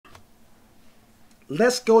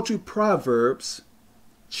Let's go to Proverbs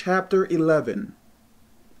chapter 11,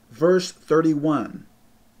 verse 31.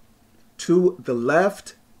 To the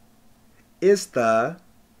left is the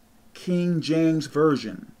King James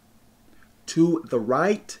Version. To the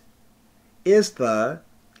right is the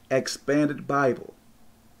Expanded Bible.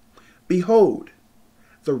 Behold,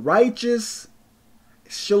 the righteous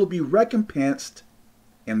shall be recompensed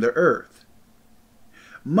in the earth,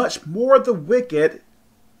 much more the wicked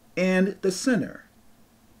and the sinner.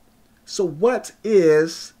 So what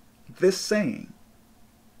is this saying?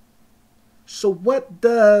 So what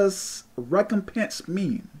does recompense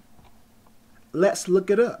mean? Let's look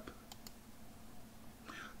it up.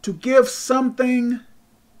 To give something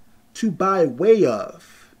to by way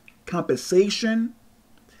of compensation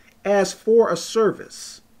as for a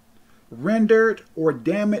service rendered or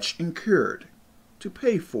damage incurred, to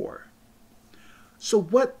pay for. So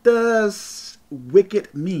what does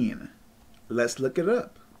wicked mean? Let's look it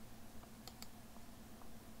up.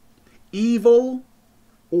 Evil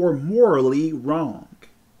or morally wrong.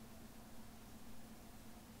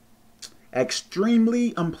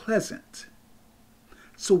 Extremely unpleasant.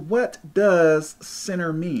 So what does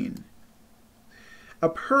sinner mean? A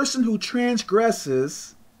person who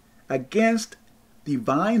transgresses against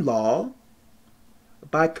divine law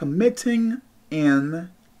by committing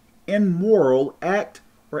an immoral act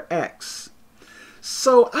or acts.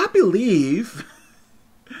 So I believe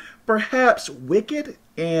perhaps wicked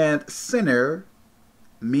and sinner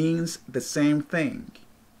means the same thing.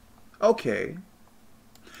 Okay.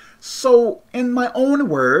 So in my own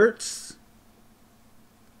words,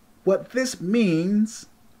 what this means,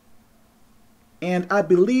 and I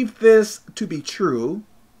believe this to be true,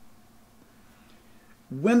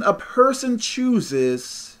 when a person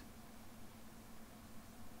chooses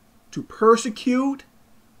to persecute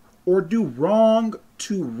or do wrong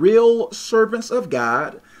to real servants of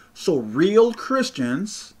God, so real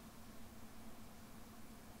Christians,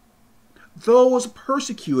 those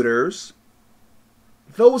persecutors,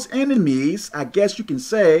 those enemies, I guess you can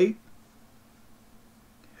say,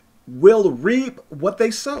 will reap what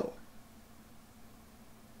they sow.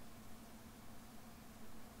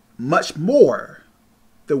 Much more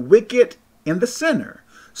the wicked and the sinner.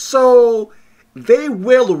 So they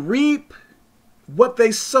will reap what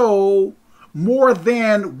they sow more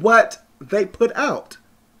than what they put out.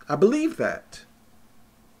 I believe that.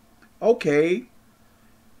 Okay.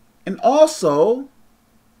 And also,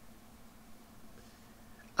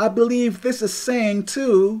 I believe this is saying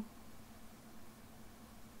too,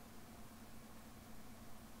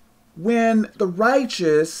 when the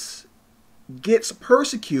righteous gets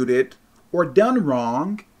persecuted or done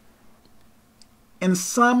wrong in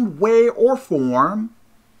some way or form,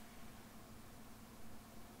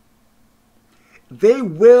 they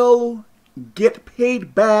will get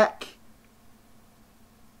paid back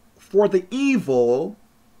for the evil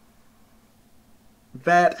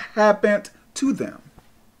that happened to them.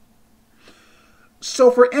 So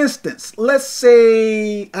for instance, let's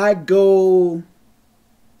say I go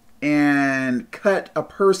and cut a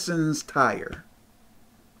person's tire,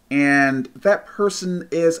 and that person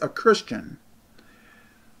is a Christian.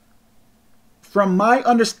 From my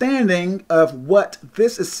understanding of what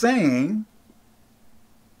this is saying,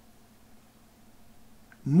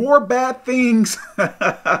 more bad things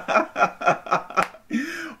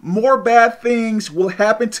more bad things will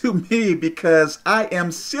happen to me because I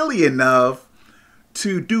am silly enough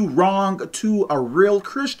to do wrong to a real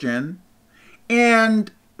Christian,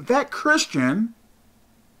 and that Christian,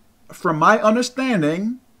 from my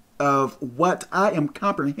understanding of what I am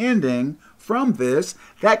comprehending from this,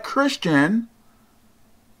 that Christian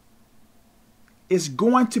is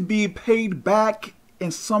going to be paid back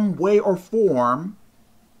in some way or form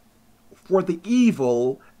for the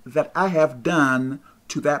evil that I have done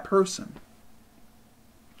to that person.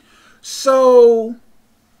 So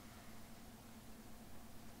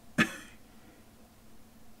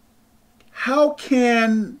how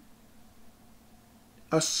can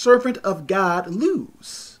a servant of God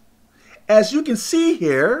lose? As you can see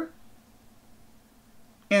here,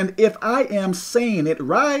 and if I am saying it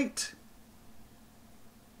right,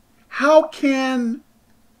 how can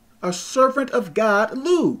a servant of God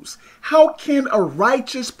lose? How can a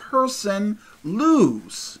righteous person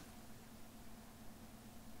lose?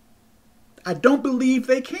 I don't believe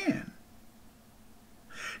they can.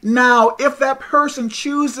 Now, if that person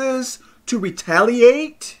chooses to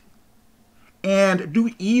retaliate and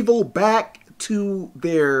do evil back to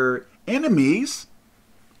their enemies,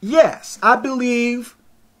 yes, I believe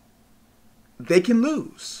they can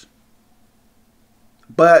lose.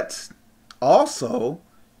 But also,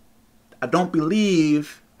 I don't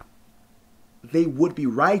believe they would be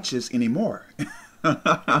righteous anymore.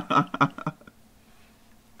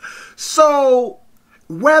 So,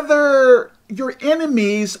 whether your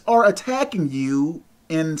enemies are attacking you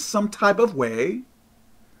in some type of way,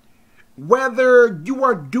 whether you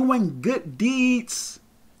are doing good deeds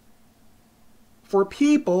for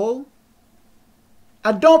people,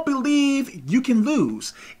 I don't believe you can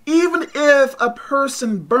lose. Even if a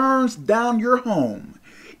person burns down your home,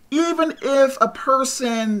 even if a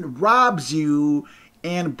person robs you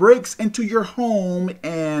and breaks into your home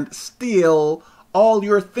and steal all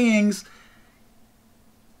your things,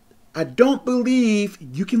 I don't believe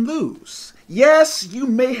you can lose. Yes, you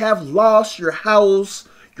may have lost your house,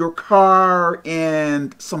 your car,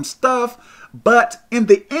 and some stuff, but in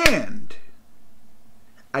the end,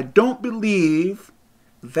 I don't believe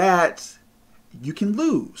that you can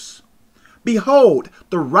lose. Behold,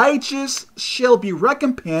 the righteous shall be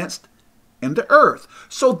recompensed in the earth.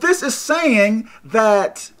 So this is saying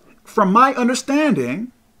that, from my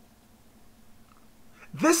understanding,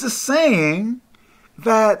 this is saying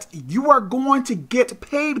that you are going to get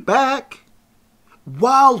paid back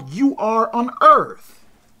while you are on earth.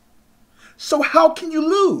 So how can you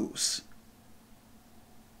lose?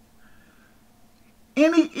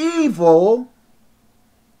 Any evil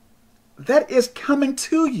that is coming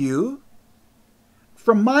to you,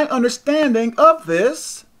 from my understanding of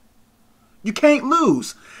this, you can't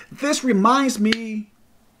lose. This reminds me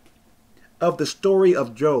of the story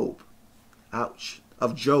of Job. Ouch.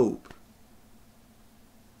 Of Job.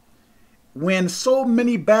 When so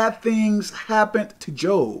many bad things happened to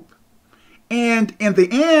Job. And in the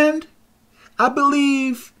end, I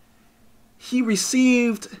believe he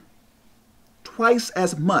received twice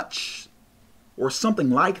as much, or something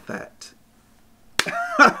like that.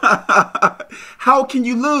 How can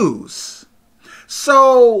you lose?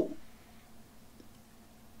 So,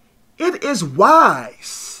 it is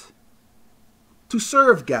wise to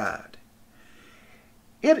serve God.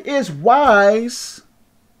 It is wise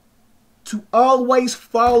to always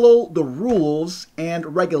follow the rules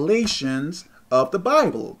and regulations of the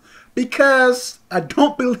Bible, because I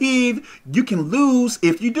don't believe you can lose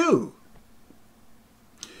if you do.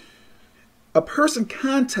 A person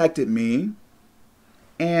contacted me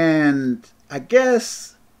and I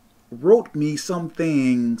guess wrote me some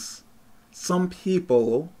things some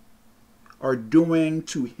people are doing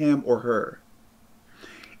to him or her.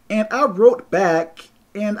 And I wrote back,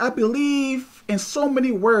 and I believe in so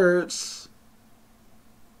many words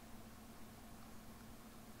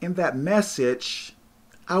in that message,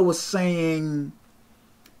 I was saying,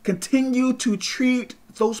 continue to treat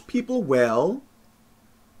those people well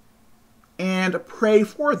and pray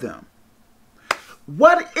for them.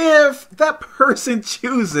 What if that person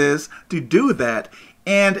chooses to do that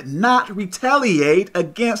and not retaliate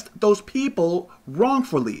against those people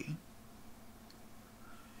wrongfully?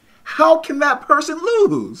 How can that person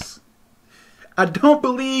lose? I don't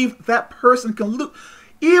believe that person can lose.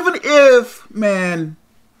 Even if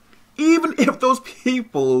those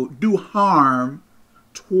people do harm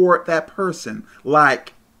toward that person,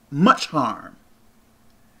 like much harm,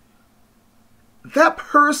 that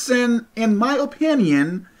person, in my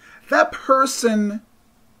opinion, that person,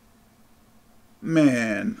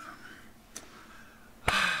 that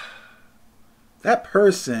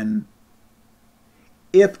person,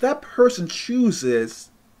 if that person chooses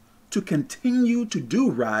to continue to do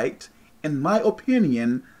right, in my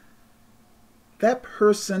opinion, that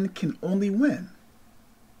person can only win.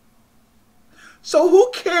 So who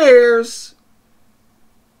cares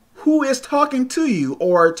who is talking to you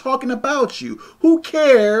or talking about you? Who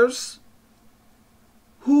cares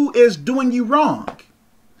who is doing you wrong?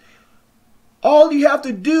 All you have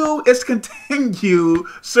to do is continue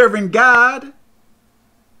serving God.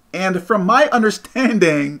 And from my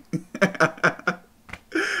understanding,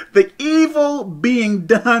 the evil being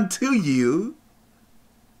done to you,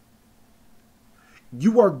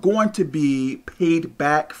 you are going to be paid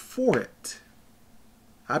back for it.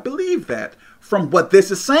 I believe that. From what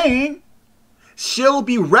this is saying, she'll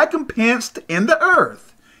be recompensed in the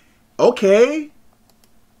earth. Okay.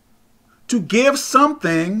 To give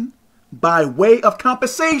something by way of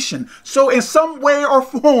compensation. So in some way or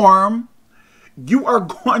form, you are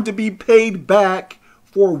going to be paid back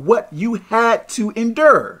for what you had to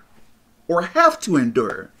endure or have to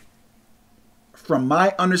endure, from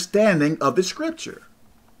my understanding of the scripture.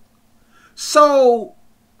 So,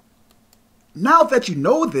 now that you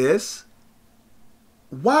know this,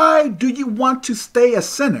 why do you want to stay a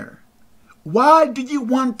sinner? Why do you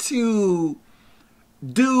want to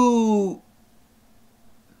do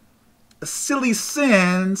silly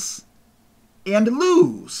sins and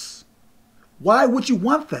lose. Why would you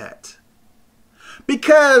want that?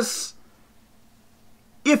 Because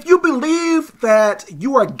if you believe that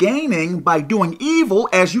you are gaining by doing evil,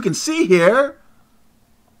 as you can see here,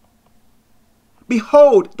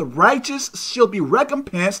 behold, the righteous shall be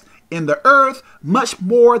recompensed in the earth, much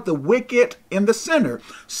more the wicked in the sinner.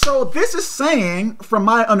 So this is saying, from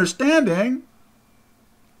my understanding,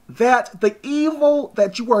 that the evil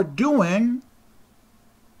that you are doing,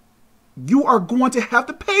 you are going to have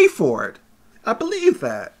to pay for it. I believe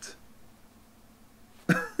that.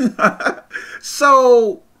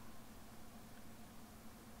 So,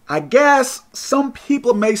 I guess some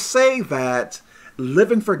people may say that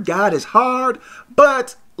living for God is hard,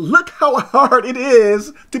 but look how hard it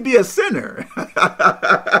is to be a sinner.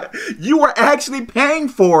 You are actually paying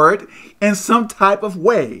for it in some type of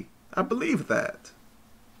way. I believe that.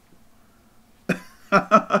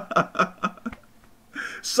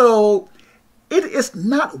 So, it is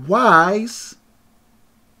not wise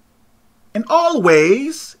in all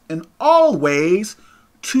ways,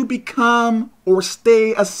 to become or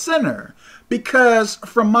stay a sinner. Because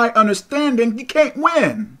from my understanding, you can't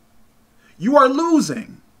win. You are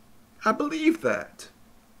losing. I believe that.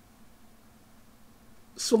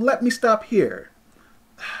 So let me stop here.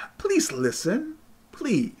 Please listen.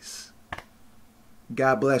 Please.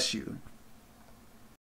 God bless you.